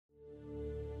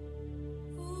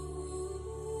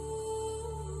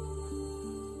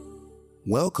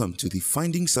Welcome to the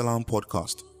Finding Salam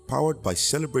podcast, powered by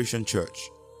Celebration Church.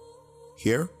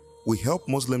 Here, we help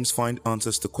Muslims find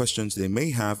answers to questions they may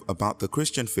have about the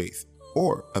Christian faith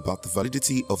or about the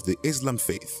validity of the Islam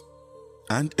faith,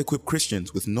 and equip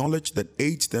Christians with knowledge that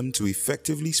aids them to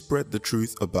effectively spread the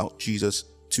truth about Jesus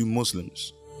to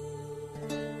Muslims.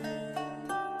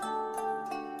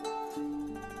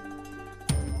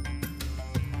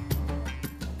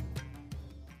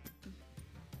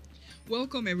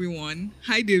 Welcome everyone.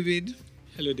 Hi David.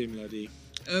 Hello Demilade.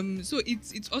 So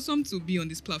it's awesome to be on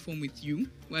this platform with you.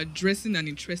 We're addressing an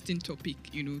interesting topic,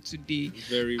 today.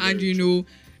 Very and true.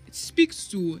 it speaks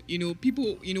to,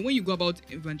 people, when you go about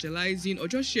evangelizing or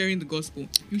just sharing the gospel,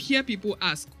 you hear people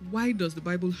ask, why does the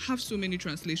Bible have so many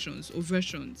translations or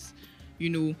versions?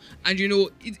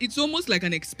 It's almost like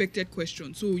an expected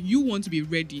question. So you want to be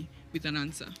ready with an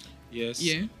answer. Yes.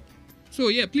 Yeah. So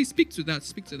please speak to that.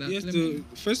 Yes.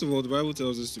 First of all, the Bible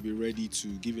tells us to be ready to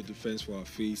give a defense for our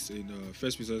faith in 1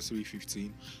 Peter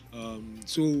 3:15.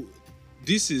 So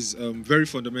this is very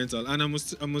fundamental, and I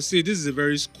must say this is a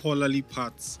very scholarly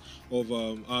part of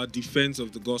our defense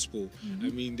of the gospel. Mm-hmm. I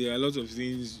mean, there are a lot of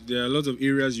things, there are a lot of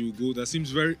areas you go that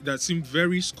seem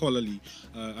very scholarly.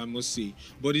 I must say,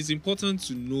 but it's important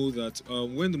to know that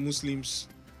when the Muslims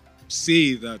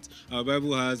say that our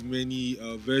Bible has many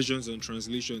versions and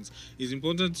translations, it's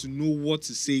important to know what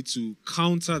to say to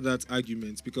counter that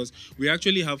argument, because we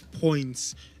actually have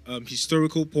points,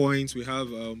 historical points. We have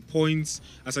points.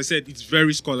 As I said, it's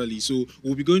very scholarly, so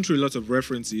we'll be going through a lot of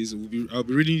references. I'll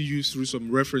be reading you through some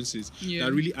references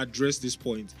that really address this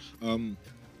point.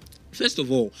 First of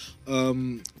all,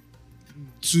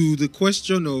 to the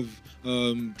question of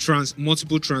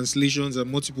multiple translations and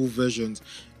multiple versions,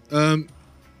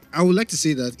 I would like to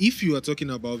say that if you are talking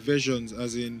about versions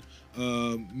as in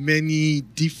many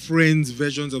different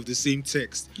versions of the same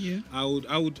text, I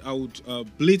would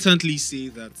blatantly say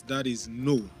that is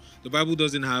no. The Bible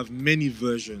doesn't have many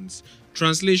versions.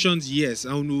 Translations, yes,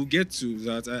 and we'll get to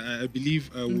that. I believe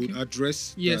I would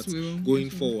address that going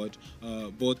forward.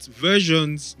 But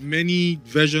versions, many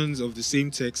versions of the same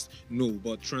text, no.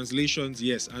 But translations,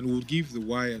 yes, and we'll give the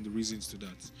why and the reasons to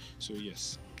that. So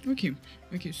yes. Okay.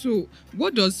 So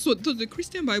the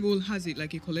Christian Bible has it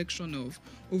like a collection of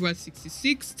over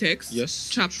 66 texts,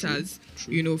 chapters,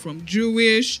 true. From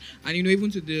Jewish and even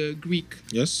to the Greek.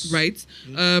 Yes. Right?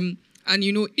 And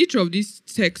each of these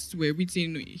texts were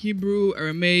written in Hebrew,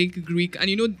 Aramaic, Greek,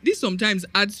 and this sometimes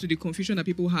adds to the confusion that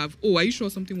people have. Oh, are you sure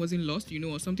something wasn't lost,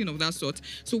 or something of that sort?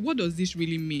 So what does this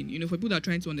really mean, for people that are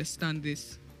trying to understand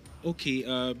this?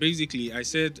 Okay, basically I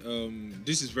said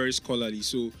this is very scholarly,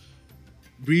 so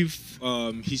brief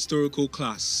historical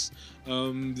class.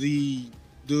 The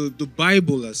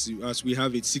Bible, as we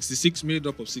have it, 66, made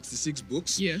up of 66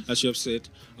 books. Yes. As you have said.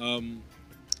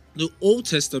 The Old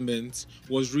Testament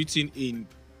was written in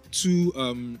two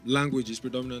languages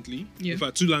predominantly. Yeah. In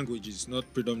fact, two languages, not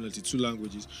predominantly, two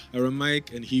languages,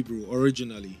 Aramaic and Hebrew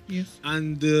originally. Yes.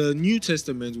 And the New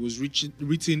Testament was written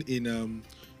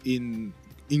in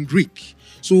Greek.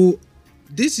 So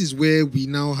this is where we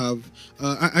now have.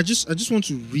 I just want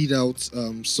to read out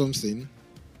something.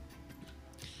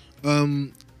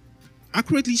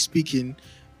 Accurately speaking,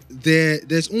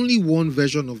 there's only one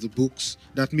version of the books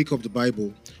that make up the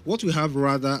Bible. What we have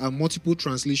rather are multiple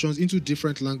translations into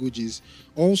different languages,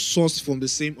 all sourced from the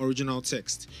same original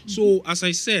text. So, as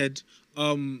I said,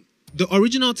 the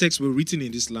original texts were written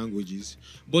in these languages,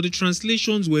 but the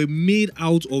translations were made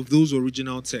out of those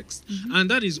original texts.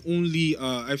 And that is only,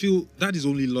 I feel, that is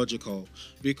only logical,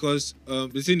 because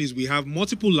the thing is, we have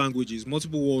multiple languages,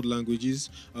 multiple world languages,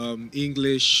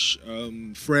 English,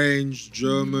 French,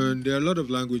 German, there are a lot of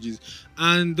languages.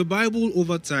 And the Bible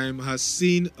over time has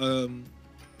seen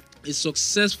a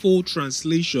successful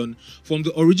translation from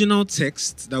the original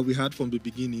text that we had from the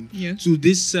beginning to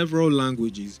these several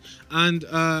languages. And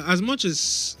as much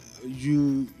as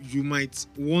you might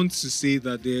want to say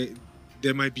that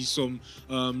there might be some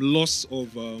loss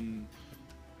of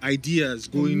ideas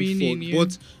going forward,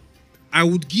 but I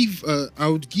would give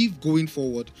going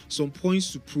forward some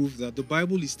points to prove that the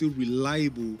Bible is still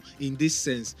reliable in this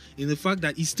sense, in the fact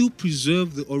that it still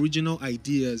preserved the original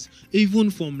ideas even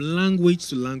from language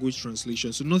to language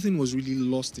translation. So nothing was really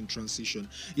lost in translation.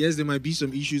 Yes, there might be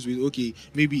some issues with,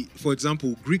 maybe for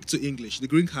example, Greek to English. The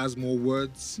Greek has more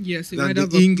words than the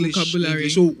English vocabulary.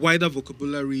 So wider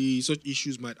vocabulary, such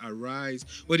issues might arise,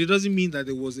 but it doesn't mean that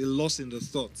there was a loss in the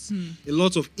thoughts. A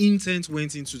lot of intent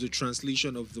went into the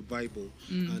translation of the Bible.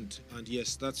 And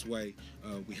yes, that's why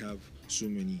we have so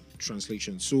many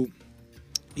translations. So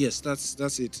yes,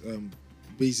 that's it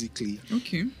basically.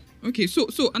 Okay. Okay, so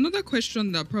another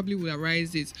question that probably will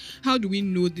arise is, how do we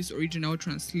know these original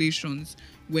translations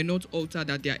were not altered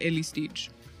at their early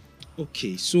stage?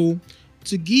 Okay, so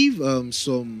to give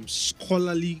some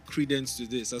scholarly credence to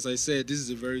this, as I said, this is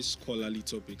a very scholarly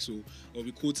topic, so I'll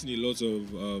be quoting a lot of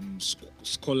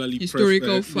scholarly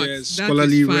Historical facts. yeah, That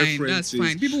scholarly is fine. references. That's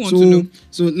fine. People want to know.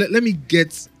 So let me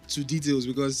get to details,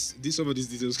 because some of these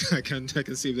details I can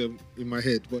save them in my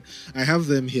head, but I have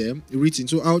them here written.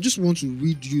 So I'll just want to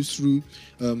read you through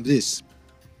this.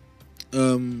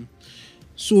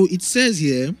 So it says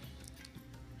here,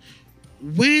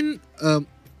 when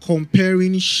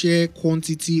comparing sheer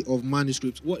quantity of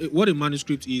manuscripts, what a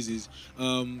manuscript is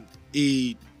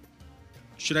a,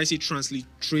 should I say,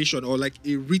 transliteration, or like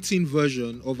a written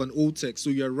version of an old text.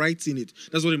 So you're writing it.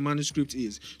 That's what a manuscript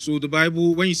is. So the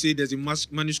Bible, when you say there's a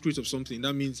manuscript of something,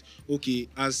 that means, okay,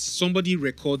 as somebody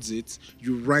records it,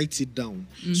 you write it down.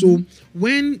 So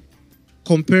when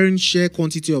comparing sheer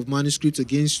quantity of manuscripts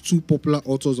against two popular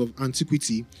authors of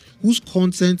antiquity, whose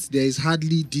content there is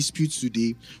hardly dispute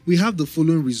today, we have the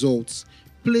following results.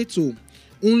 Plato,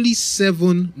 only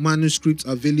 7 manuscripts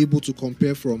available to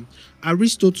compare from.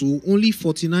 Aristotle, only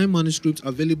 49 manuscripts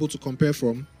available to compare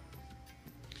from.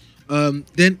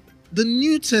 Then the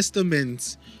New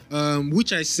Testament,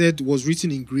 which I said was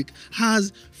written in Greek,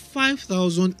 has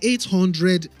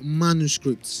 5,800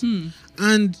 manuscripts.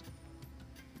 And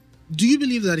do you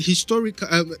believe that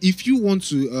if you want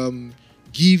to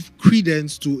give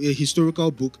credence to a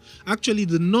historical book, actually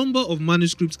the number of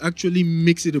manuscripts actually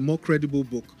makes it a more credible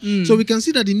book? So we can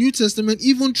see that the New Testament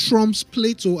even trumps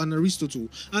Plato and Aristotle.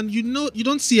 And you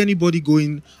don't see anybody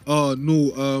going,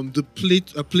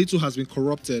 Plato has been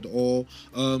corrupted, or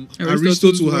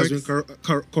Aristotle has been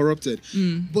corrupted.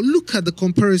 But look at the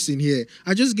comparison here.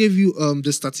 I just gave you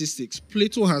the statistics.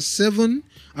 Plato has 7,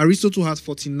 Aristotle has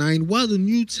 49, while the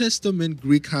New Testament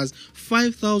Greek has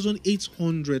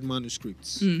 5,800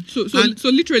 manuscripts. So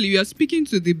literally, you are speaking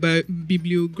to the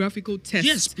bibliographical test,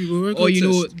 yes,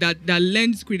 bibliographical or test. that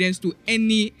lends credence to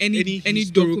any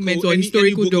document or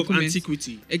historical book document. Of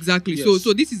antiquity. Exactly. Yes.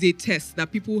 So this is a test that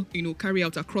people carry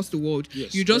out across the world.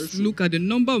 Yes, you just look at the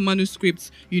number of manuscripts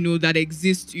that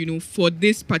exist for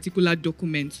this particular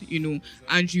document,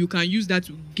 and you can use that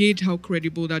to gauge how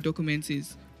credible that document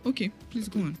is. Okay, please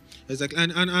go on. Exactly.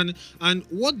 And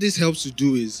what this helps to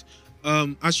do is,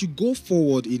 as you go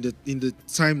forward in the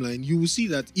timeline, you will see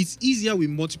that it's easier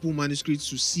with multiple manuscripts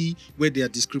to see where there are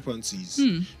discrepancies,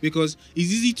 because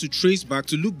it's easy to trace back,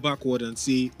 to look backward and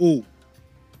say, oh,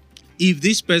 if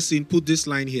this person put this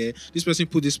line here, this person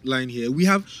put this line here, we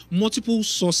have multiple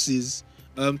sources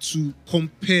to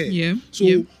compare.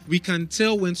 We can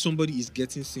tell when somebody is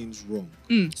getting things wrong.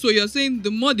 So you're saying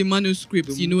the more the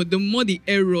manuscripts, the more the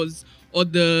errors or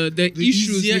the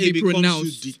issues will be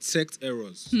pronounced. To detect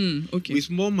errors. Okay. With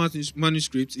more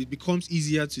manuscripts, it becomes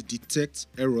easier to detect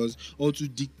errors or to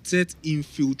detect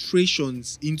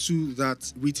infiltrations into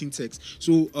that written text.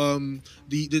 So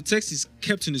the text is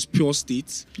kept in its pure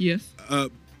state. Yes.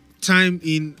 Time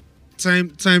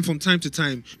from time to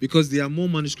time, because there are more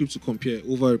manuscripts to compare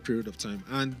over a period of time.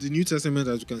 And the New Testament,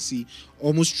 as you can see,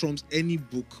 almost trumps any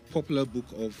popular book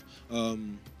of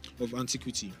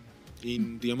antiquity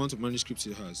in the amount of manuscripts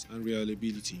it has and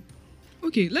reliability.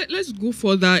 Okay, let's go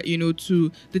further,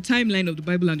 to the timeline of the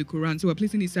Bible and the Quran. So we're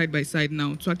placing it side by side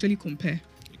now to actually compare.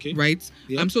 Okay. Right?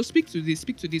 Yeah. So speak to this.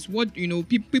 What,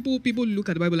 people look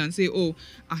at the Bible and say, oh,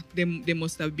 there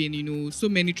must have been, so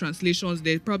many translations.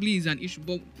 There probably is an issue.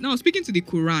 But now, speaking to the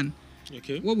Quran,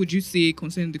 okay, what would you say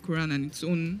concerning the Quran and its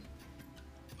own?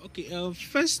 Okay,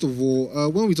 first of all,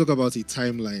 when we talk about a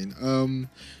timeline,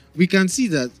 we can see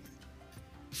that,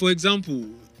 for example,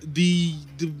 the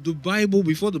Bible,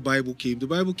 before the Bible came, the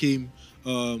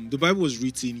Bible was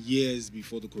written years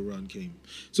before the Quran came.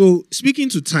 So, speaking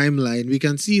to timeline, we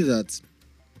can see that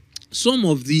some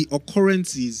of the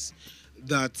occurrences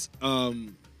that are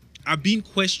being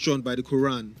questioned by the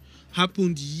Quran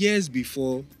happened years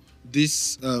before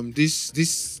these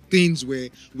things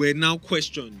were now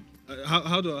questioned.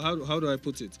 How do I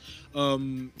put it?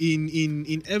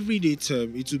 In everyday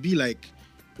term, it would be like,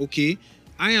 okay,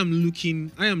 I am looking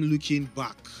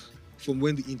back from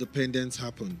when the independence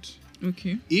happened.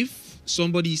 Okay. If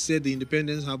somebody said the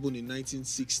independence happened in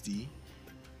 1960,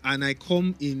 and I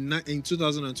come in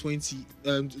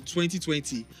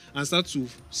 2020 and start to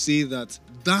say that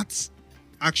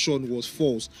action was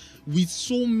false, with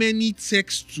so many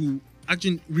texts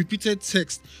repeated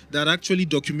texts that actually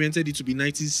documented it to be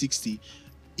 1960,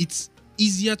 it's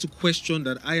easier to question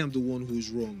that I am the one who's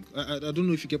wrong. I don't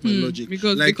know if you get my logic.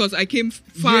 Because I came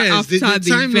far yes, after the event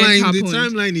timeline. happened. The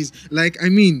timeline is like, I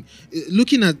mean,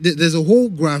 looking at there's a whole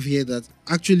graph here that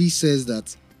actually says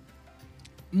that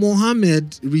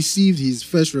Muhammad received his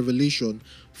first revelation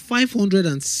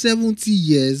 570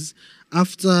 years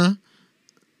after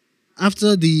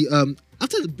the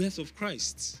birth of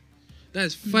Christ. That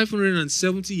is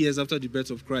 570 years after the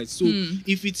birth of Christ. So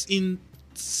if it's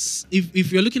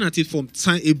if you're looking at it from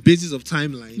a basis of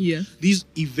timeline, these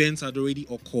events had already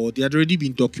occurred. They had already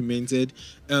been documented.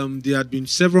 There had been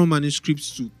several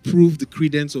manuscripts to prove the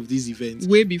credence of these events.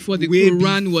 Way before the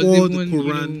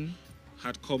Quran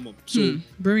had come up. So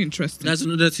very interesting. That's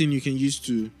another thing you can use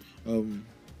to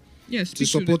to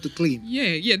support the claim.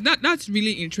 That's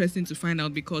really interesting to find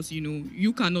out, because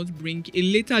you cannot bring a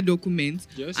later document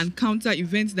and counter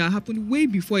events that happened way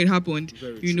before it happened.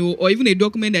 Or even a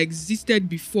document that existed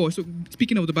before. So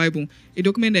speaking of the Bible, a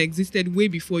document that existed way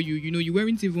before you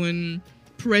weren't even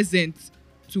present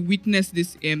to witness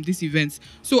these events.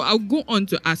 So I'll go on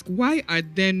to ask, why are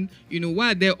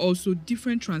there also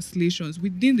different translations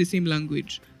within the same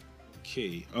language?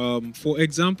 Okay. For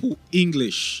example,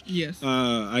 English. Yes.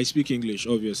 I speak English,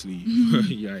 obviously.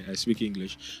 Yeah, I speak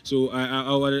English. So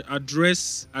I will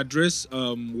address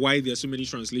why there are so many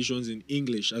translations in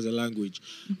English as a language.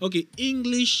 Okay,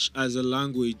 English as a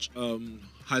language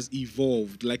has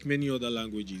evolved like many other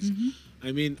languages.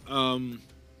 I mean,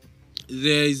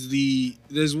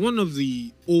 there's one of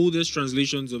the oldest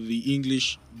translations of the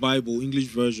English Bible, English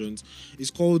versions. It's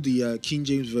called the King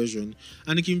James Version,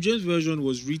 and the King James Version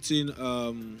was written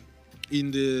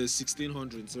in the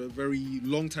 1600s, so a very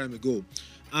long time ago.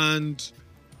 And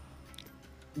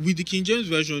with the King James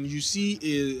Version, you see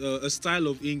a style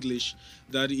of English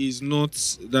that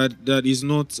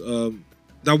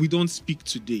we don't speak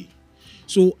today.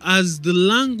 So as the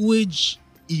language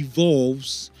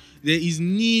evolves, there is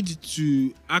need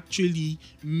to actually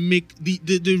make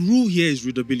the rule here is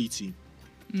readability.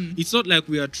 It's not like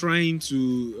we are trying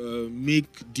to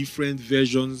make different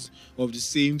versions of the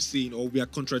same thing, or we are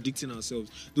contradicting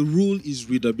ourselves. The rule is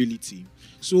readability.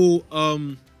 So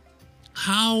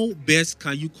how best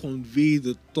can you convey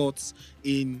the thoughts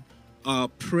in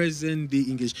present day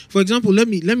English? For example, let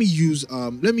me use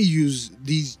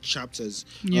these chapters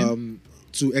to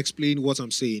explain what I'm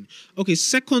saying. Okay,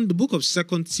 the book of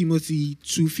 2 Timothy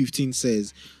 2:15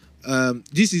 says,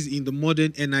 this is in the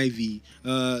modern NIV.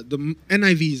 The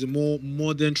NIV is a more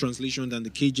modern translation than the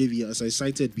KJV, as I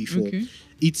cited before. Okay.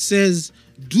 It says,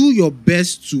 "Do your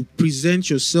best to present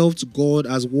yourself to God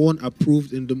as one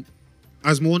approved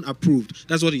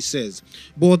That's what it says.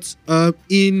 But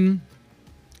in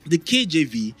the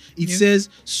KJV, it says,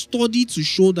 "Study to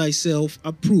show thyself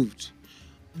approved."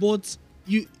 But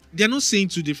they're not saying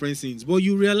two different things. But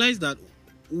you realize that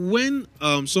when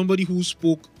somebody who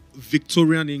spoke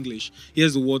Victorian English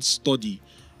hears the word study,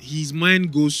 his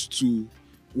mind goes to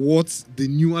what the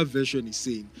newer version is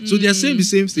saying. So they are saying the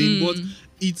same thing, but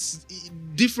it's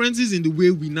differences in the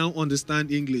way we now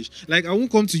understand English. Like, I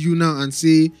won't come to you now and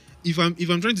say, if I'm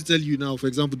trying to tell you now, for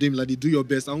example, Dame Ladi, do your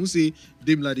best, I won't say,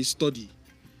 Dame Ladi, study.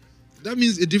 That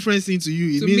means a different thing to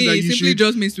you. It means that you simply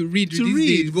just means to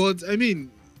read. But I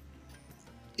mean,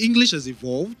 English has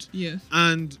evolved,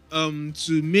 and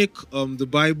to make the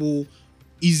Bible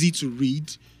easy to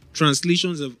read,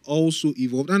 translations have also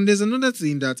evolved. And there's another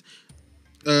thing that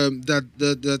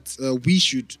we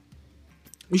should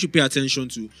pay attention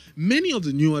to. Many of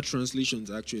the newer translations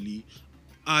actually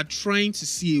are trying to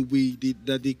see a way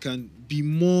that they can be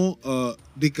more,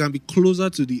 they can be closer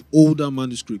to the older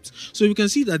manuscripts. So you can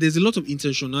see that there's a lot of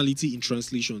intentionality in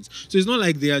translations. So it's not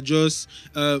like they are just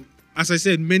as I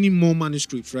said, many more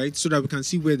manuscripts, right? So that we can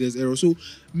see where there's error. So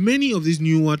many of these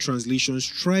newer translations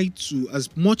try to, as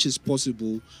much as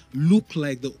possible, look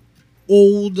like the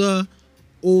older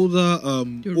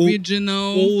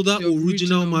original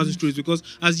manuscripts, because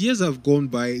as years have gone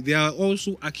by, there are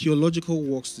also archaeological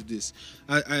works to this.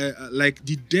 Like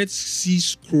the Dead Sea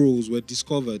Scrolls were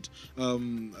discovered.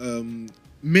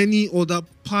 Many other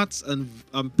parts and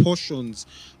portions,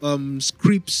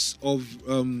 scripts of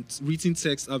written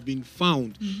text have been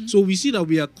found. So we see that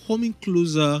we are coming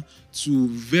closer to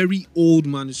very old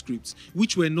manuscripts,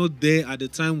 which were not there at the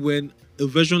time when a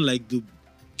version like the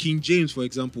King James, for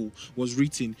example, was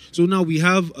written. So now we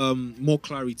have more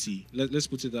clarity. Let's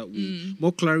put it that way.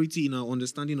 More clarity in our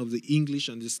understanding of the English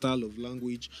and the style of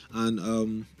language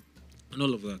and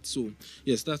all of that. So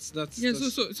yes, that's yeah.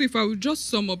 So if I would just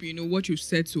sum up, what you've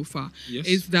said so far,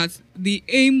 is that the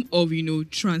aim of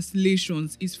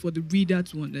translations is for the reader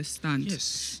to understand.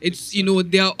 Yes, it's exactly.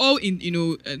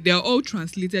 They are all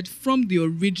translated from the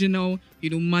original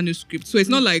manuscripts. So it's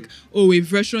not like, a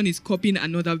version is copying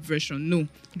another version. No,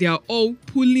 they are all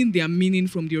pulling their meaning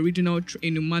from the original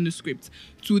manuscript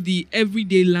to the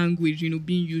everyday language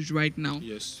being used right now.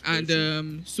 Yes.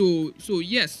 And so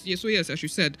yes, as you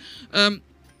said, can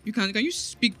you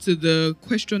speak to the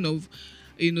question of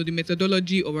the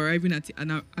methodology of arriving at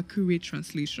an accurate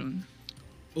translation?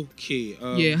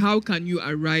 Okay. How can you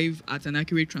arrive at an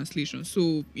accurate translation?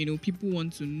 So, people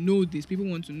want to know this. People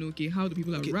want to know, okay, how do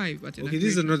people arrive at an accurate?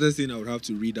 This is another thing I would have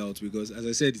to read out, because, as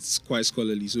I said, it's quite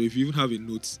scholarly. So if you even have a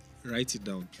note, write it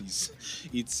down, please.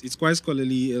 It's quite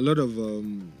scholarly. A lot of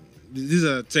these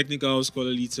are technical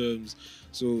scholarly terms.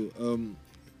 So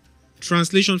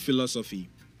translation philosophy.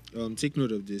 Take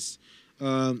note of this.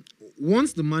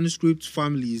 Once the manuscript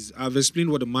families, I've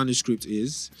explained what the manuscript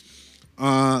is,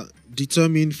 are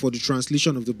determined for the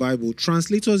translation of the Bible,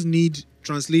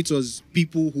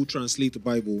 people who translate the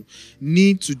Bible,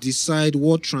 need to decide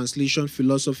what translation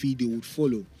philosophy they would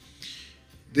follow.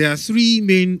 There are three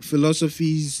main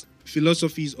philosophies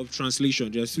of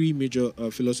translation. There are three major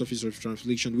philosophies of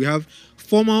translation. We have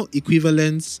formal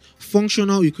equivalence,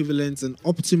 functional equivalence, and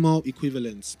optimal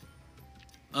equivalence.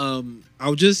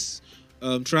 I'll just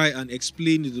try and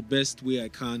explain it the best way I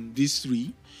can, these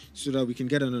three, so that we can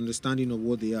get an understanding of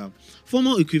what they are.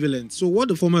 Formal equivalence. So what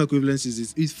the formal equivalence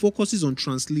is it focuses on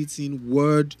translating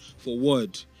word for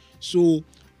word. So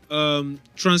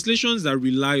translations that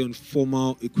rely on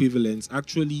formal equivalence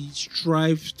actually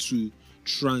strive to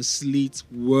translate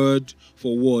word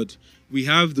for word. We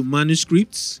have the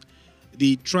manuscripts.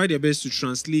 They try their best to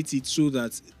translate it so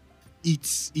that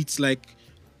it's like,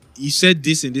 you said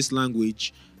this in this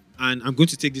language, and I'm going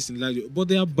to take this in language. But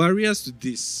there are barriers to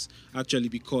this, actually,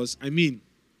 because,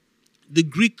 the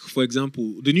Greek, for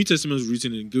example, the New Testament was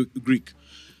written in Greek.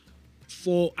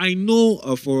 I know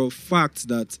for a fact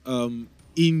that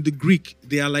in the Greek,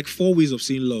 there are like 4 ways of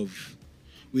saying love.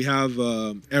 We have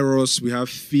eros, we have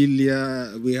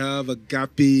philia, we have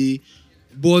agape.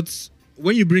 But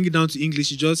when you bring it down to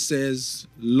English, it just says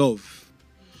love.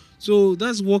 So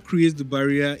that's what creates the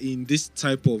barrier in this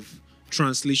type of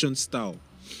translation style.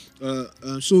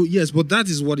 So yes, but that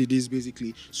is what it is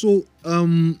basically. So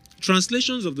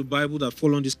translations of the Bible that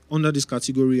fall under this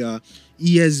category are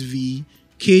ESV,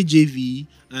 KJV,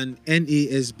 and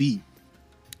NASB.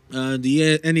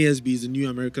 The NASB is the New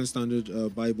American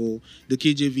Standard Bible. The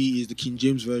KJV is the King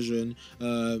James Version.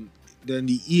 Then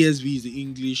the ESV is the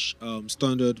English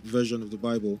Standard Version of the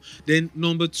Bible. Then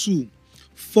number 2,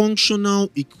 functional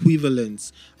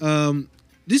equivalence.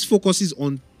 This focuses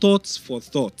on thoughts for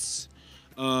thoughts.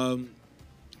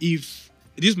 If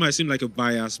this might seem like a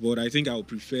bias, but I think I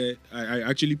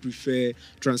actually prefer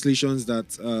translations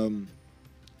that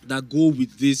go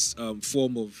with this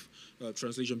form of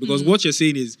translation, because what you're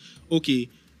saying is, okay,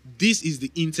 this is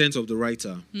the intent of the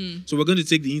writer. So we're going to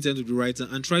take the intent of the writer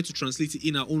and try to translate it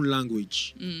in our own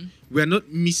language. We're not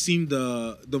missing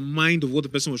the mind of what the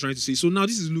person was trying to say. So now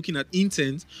this is looking at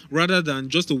intent rather than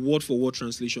just a word-for-word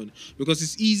translation, because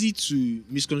it's easy to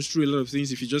misconstrue a lot of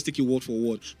things if you just take it word for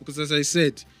word. Because as I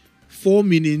said, 4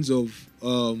 meanings of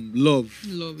love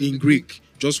in Greek,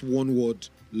 just one word,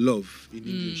 love, in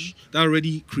English. That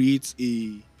already creates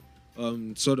a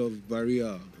sort of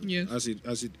barrier. Yes. as it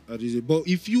is. But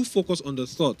if you focus on the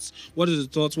thoughts, what is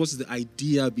the thoughts? What's the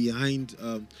idea behind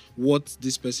what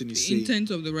this person is saying? The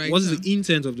intent of the writer. What is the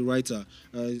intent of the writer?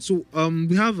 So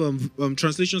we have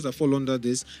translations that fall under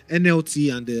this,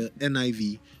 NLT and the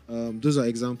NIV. Those are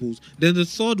examples. Then the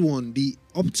third one, the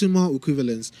optimal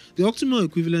equivalence. The optimal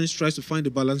equivalence tries to find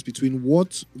the balance between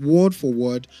what word for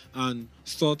word and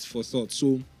thought for thought.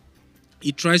 So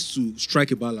it tries to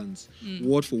strike a balance,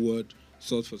 word for word,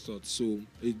 thought for thought. So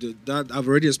that I've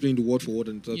already explained the word for word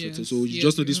and thought for thought. So you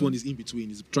just know this one is in between.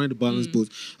 It's trying to balance both.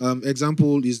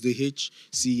 Example is the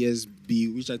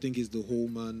HCSB, which I think is the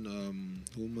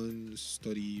Holman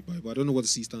Study Bible. I don't know what the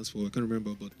C stands for. I can't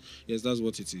remember, but yes, that's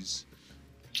what it is.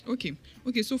 Okay.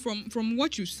 So from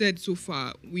what you said so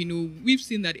far, we've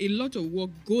seen that a lot of work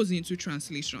goes into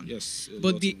translation. Yes.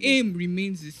 But the aim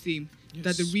remains the same. Yes.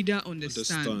 That the reader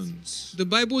understands. The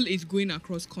Bible is going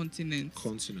across continents.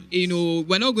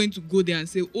 We're not going to go there and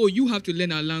say, oh, you have to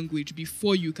learn our language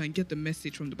before you can get the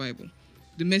message from the Bible.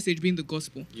 The message being the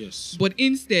gospel. Yes. But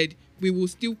instead, we will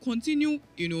still continue,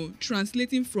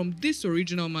 translating from this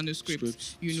original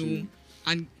manuscript,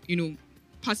 and,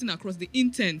 passing across the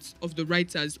intent of the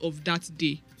writers of that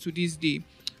day to this day.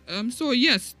 So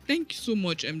yes, thank you so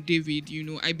much, David.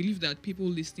 I believe that people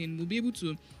listening will be able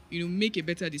to make a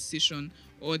better decision,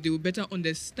 or they will better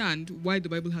understand why the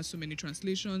Bible has so many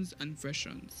translations and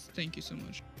versions. Thank you so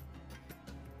much.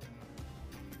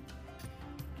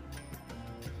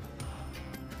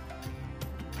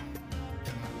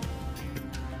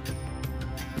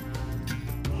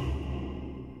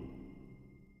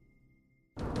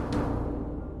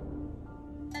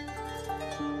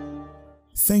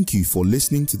 Thank you for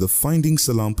listening to the Finding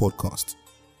Salam podcast.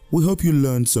 We hope you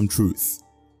learned some truth.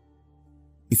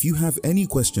 If you have any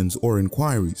questions or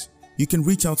inquiries, you can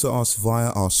reach out to us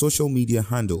via our social media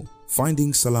handle,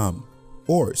 Finding Salam,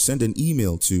 or send an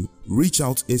email to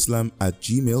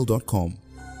reachoutislam@gmail.com.